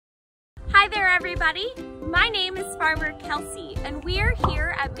everybody, my name is Farmer Kelsey and we are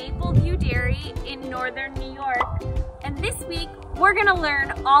here at Mapleview Dairy in northern New York, and this week we're going to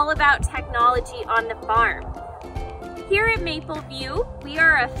learn all about technology on the farm. Here at Mapleview, we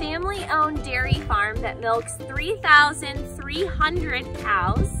are a family-owned dairy farm that milks 3,300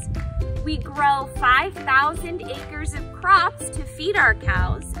 cows. We grow 5,000 acres of crops to feed our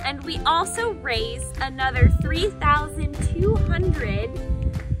cows, and we also raise another 3,200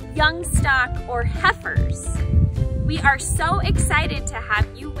 young stock or heifers. We are so excited to have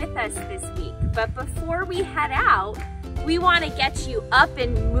you with us this week, but before we head out, we want to get you up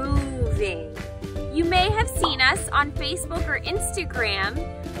and moving. You may have seen us on Facebook or Instagram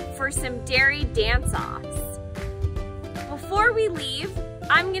for some dairy dance-offs. Before we leave,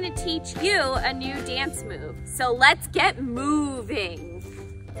 I'm going to teach you a new dance move, so let's get moving.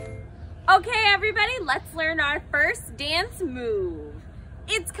 Okay everybody, let's learn our first dance move.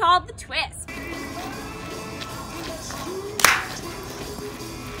 It's called the twist.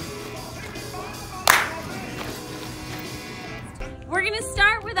 We're gonna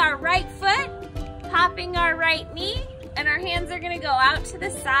start with our right foot, popping our right knee, and our hands are gonna go out to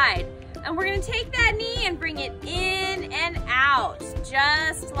the side. And we're gonna take that knee and bring it in and out,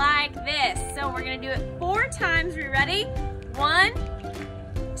 just like this. So we're gonna do it 4 times. We ready? 1,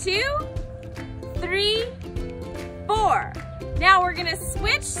 2, 3, 4. Now we're gonna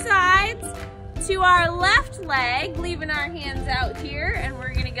switch sides to our left leg, leaving our hands out here, and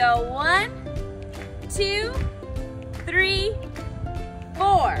we're gonna go 1, 2, 3,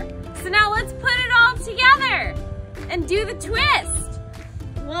 4. So now let's put it all together and do the twist.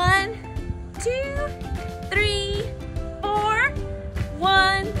 1, 2, 3, 4.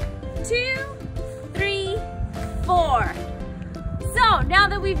 1, 2, 3, 4. So now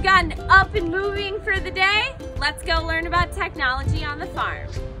that we've gotten up and moving for the day, let's go learn about technology on the farm.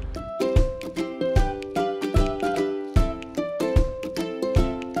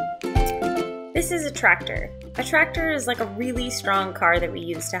 This is a tractor. A tractor is like a really strong car that we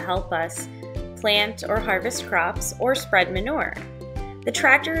use to help us plant or harvest crops or spread manure. The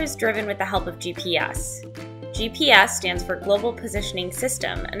tractor is driven with the help of GPS. GPS stands for Global Positioning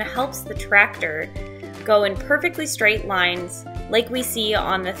System, and it helps the tractor go in perfectly straight lines like we see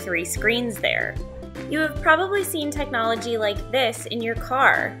on the 3 screens there. You have probably seen technology like this in your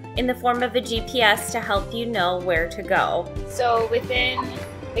car in the form of a GPS to help you know where to go. So within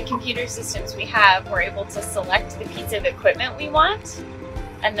the computer systems we have, we're able to select the piece of equipment we want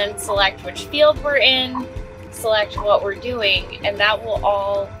and then select which field we're in, select what we're doing, and that will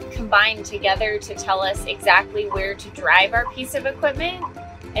all combine together to tell us exactly where to drive our piece of equipment,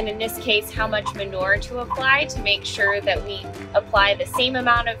 and in this case how much manure to apply to make sure that we apply the same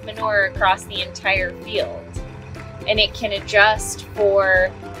amount of manure across the entire field. And it can adjust for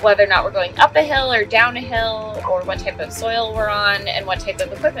whether or not we're going up a hill or down a hill, or what type of soil we're on and what type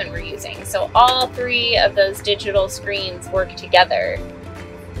of equipment we're using. So all 3 of those digital screens work together.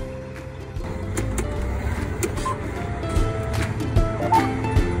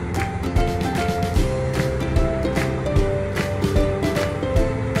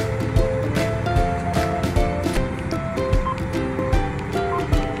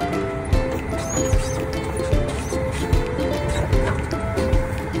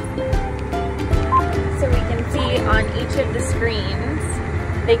 On each of the screens,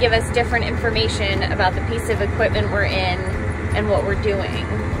 they give us different information about the piece of equipment we're in and what we're doing.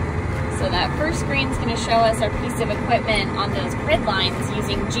 So that first screen is going to show us our piece of equipment on those grid lines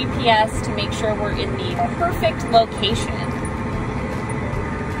using GPS to make sure we're in the perfect location.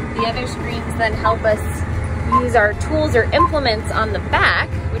 The other screens then help us use our tools or implements on the back,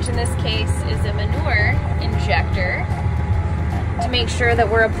 which in this case is a manure injector, to make sure that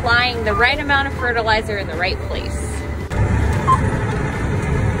we're applying the right amount of fertilizer in the right place.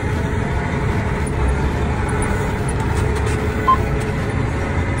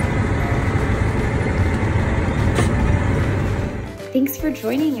 Thanks for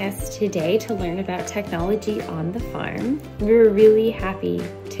joining us today to learn about technology on the farm. We're really happy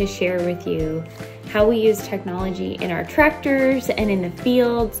to share with you how we use technology in our tractors and in the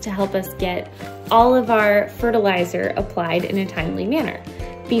fields to help us get all of our fertilizer applied in a timely manner.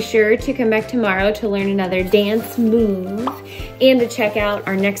 Be sure to come back tomorrow to learn another dance move and to check out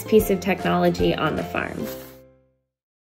our next piece of technology on the farm.